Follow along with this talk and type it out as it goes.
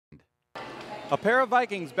A pair of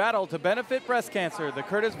Vikings battle to benefit breast cancer, the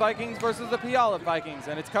Curtis Vikings versus the Puyallup Vikings,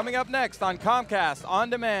 and it's coming up next on Comcast On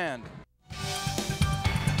Demand.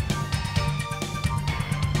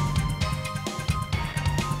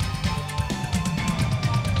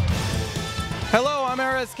 Hello, I'm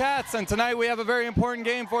Erez Kats, and tonight we have a very important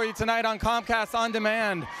game for you tonight on Comcast On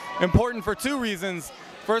Demand. Important for two reasons.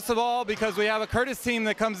 First of all, because we have a Curtis team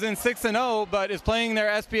that comes in 6-0, but is playing their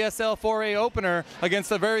SPSL 4A opener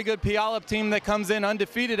against a very good Puyallup team that comes in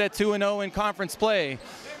undefeated at 2-0 in conference play.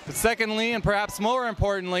 But secondly, and perhaps more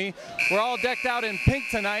importantly, we're all decked out in pink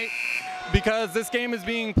tonight because this game is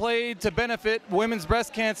being played to benefit women's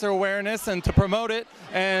breast cancer awareness and to promote it,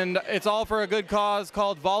 and it's all for a good cause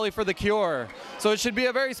called Volley for the Cure. So it should be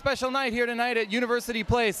a very special night here tonight at University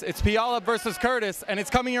Place. It's Puyallup versus Curtis, and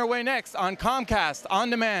it's coming your way next on Comcast On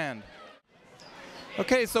Demand.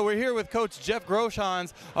 Okay, so we're here with Coach Jeff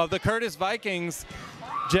Groshans of the Curtis Vikings.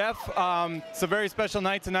 Jeff, it's a very special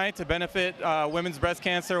night tonight to benefit women's breast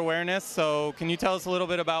cancer awareness. So can you tell us a little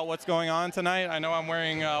bit about what's going on tonight? I know I'm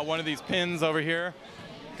wearing one of these pins over here.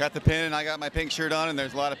 Got the pin and I got my pink shirt on, and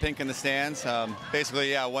there's a lot of pink in the stands.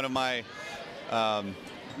 Basically, yeah, one of my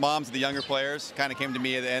moms of the younger players kind of came to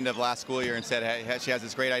me at the end of last school year and said, hey, she has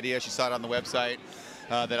this great idea. She saw it on the website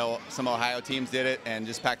that some Ohio teams did it and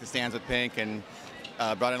just packed the stands with pink, and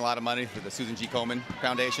brought in a lot of money for the Susan G. Komen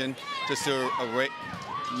Foundation just to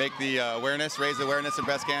make the raise the awareness of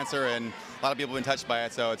breast cancer, and a lot of people have been touched by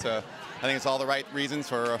it. So I think it's all the right reasons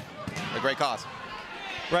for a great cause.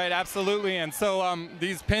 Right, absolutely. And so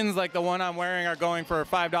these pins like the one I'm wearing are going for a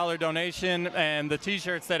 $5 donation, and the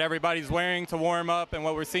t-shirts that everybody's wearing to warm up and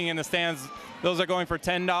what we're seeing in the stands, those are going for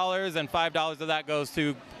 $10, and $5 of that goes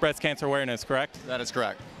to breast cancer awareness, correct? That is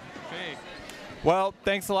correct. Okay. Well,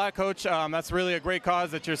 thanks a lot, Coach. That's really a great cause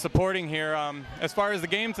that you're supporting here. As far as the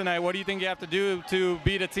game tonight, what do you think you have to do to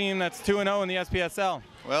beat a team that's 2-0 in the SPSL?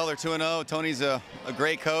 Well, they're 2-0. Tony's a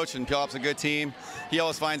great coach, and Puyallup's a good team. He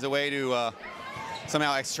always finds a way to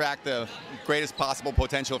somehow extract the greatest possible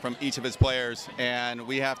potential from each of his players, and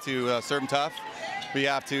we have to serve them tough. We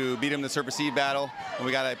have to beat them in the serve receive battle, and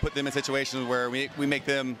we got to put them in situations where we make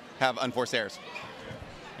them have unforced errors.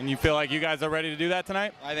 And you feel like you guys are ready to do that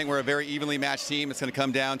tonight? I think we're a very evenly matched team. It's going to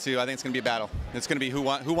come down to, I think it's going to be a battle. It's going to be who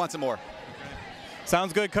wants it more.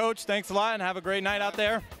 Sounds good, Coach. Thanks a lot, and have a great night out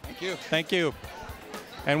there. Thank you. Thank you.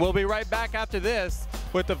 And we'll be right back after this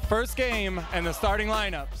with the first game and the starting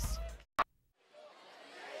lineups.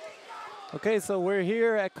 Okay, so we're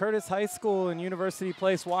here at Curtis High School in University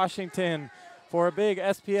Place, Washington for a big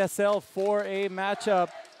SPSL 4A matchup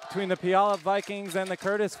between the Puyallup Vikings and the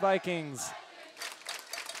Curtis Vikings.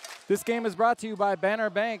 This game is brought to you by Banner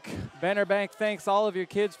Bank. Banner Bank thanks all of your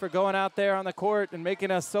kids for going out there on the court and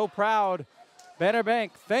making us so proud. Banner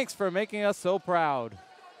Bank, thanks for making us so proud.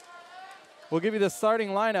 We'll give you the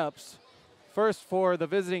starting lineups. First, for the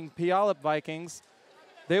visiting Puyallup Vikings,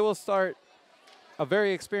 they will start a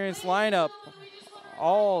very experienced lineup,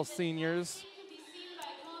 all seniors.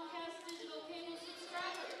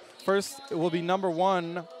 First, it will be number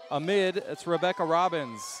 1, a mid, it's Rebecca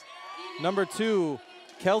Robbins. Number 2,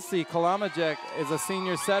 Kelsey Kalamajek is a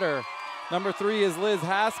senior setter. Number 3 is Liz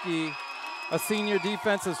Haskey, a senior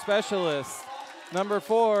defensive specialist. Number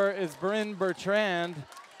 4 is Bryn Bertrand.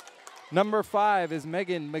 Number 5 is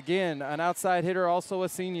Megan McGinn, an outside hitter, also a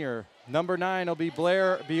senior. Number 9 will be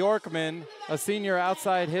Blair Bjorkman, a senior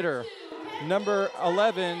outside hitter. Number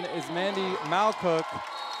 11 is Mandy Malcook,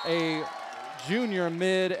 a junior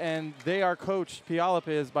mid, and they are coached, Puyallup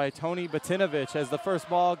is, by Tony Batinovich. As the first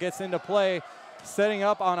ball gets into play, setting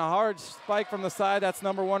up on a hard spike from the side, that's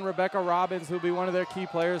number 1, Rebecca Robbins, who'll be one of their key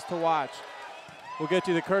players to watch. We'll get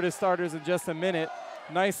you the Curtis starters in just a minute.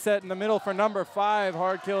 Nice set in the middle for number 5,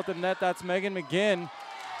 hard kill at the net, that's Megan McGinn.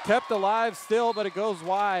 Kept alive still, but it goes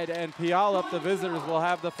wide, and Puyallup, the visitors, will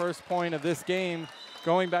have the first point of this game.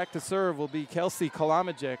 Going back to serve will be Kelsey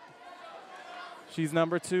Kalamajek. She's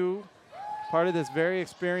number 2, part of this very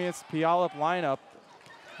experienced Puyallup lineup,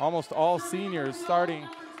 almost all seniors starting.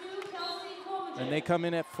 And they come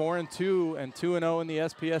in at 4-2 and 2-0 in the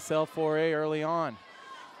SPSL 4A early on.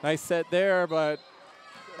 Nice set there, but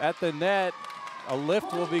at the net, a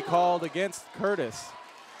lift will be called against Curtis.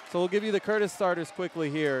 So we'll give you the Curtis starters quickly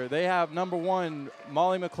here. They have number 1,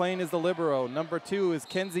 Molly McLean is the libero. Number 2 is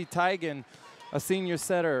Kenzie Tigan, a senior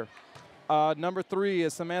setter. Number 3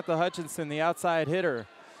 is Samantha Hutchinson, the outside hitter.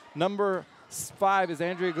 Number 5 is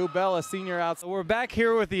Andrea Gubel, a senior outside. We're back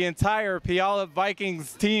here with the entire Puyallup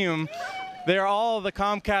Vikings team. They're all the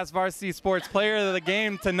Comcast Varsity Sports Player of the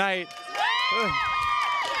Game tonight.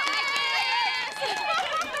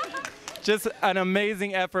 Just an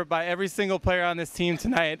amazing effort by every single player on this team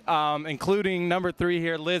tonight, including number 3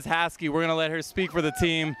 here, Liz Haskey. We're going to let her speak for the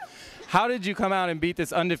team. How did you come out and beat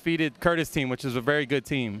this undefeated Curtis team, which is a very good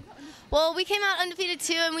team? Well, we came out undefeated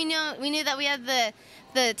too, and we knew that we had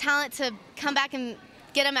the talent to come back and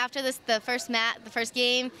get them after the first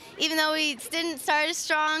game. Even though we didn't start as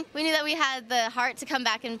strong, we knew that we had the heart to come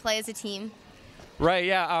back and play as a team. Right,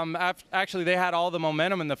 yeah. Actually, they had all the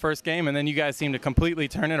momentum in the first game, and then you guys seemed to completely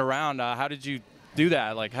turn it around. How did you do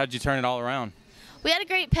that? Like, how did you turn it all around? We had a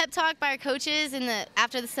great pep talk by our coaches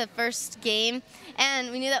after the first game,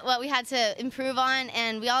 and we knew that what we had to improve on,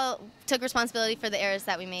 and we all took responsibility for the errors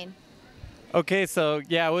that we made. Okay, so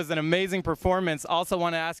yeah, it was an amazing performance. Also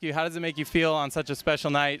want to ask you, how does it make you feel on such a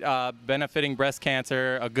special night, benefiting breast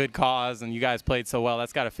cancer, a good cause, and you guys played so well?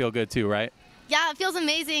 That's got to feel good too, right? Yeah, it feels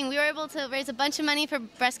amazing. We were able to raise a bunch of money for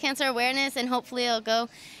breast cancer awareness, and hopefully it'll go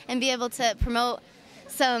and be able to promote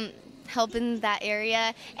some help in that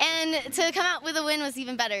area. And to come out with a win was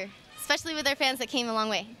even better, especially with our fans that came a long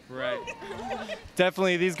way. Right.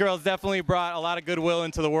 Definitely, these girls definitely brought a lot of goodwill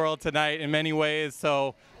into the world tonight in many ways.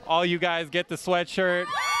 So all you guys get the sweatshirt,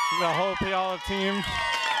 the whole Puyallup team.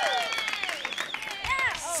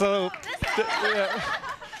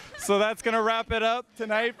 So that's going to wrap it up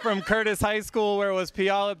tonight from Curtis High School, where it was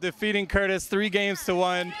Puyallup defeating Curtis 3 games to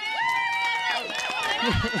 1.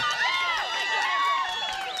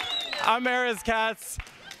 I'm Erez Kats.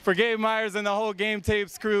 For Gabe Myers and the whole Game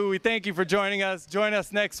Tapes crew, we thank you for joining us. Join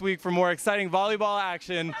us next week for more exciting volleyball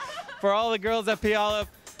action. For all the girls at Puyallup,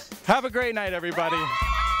 have a great night, everybody.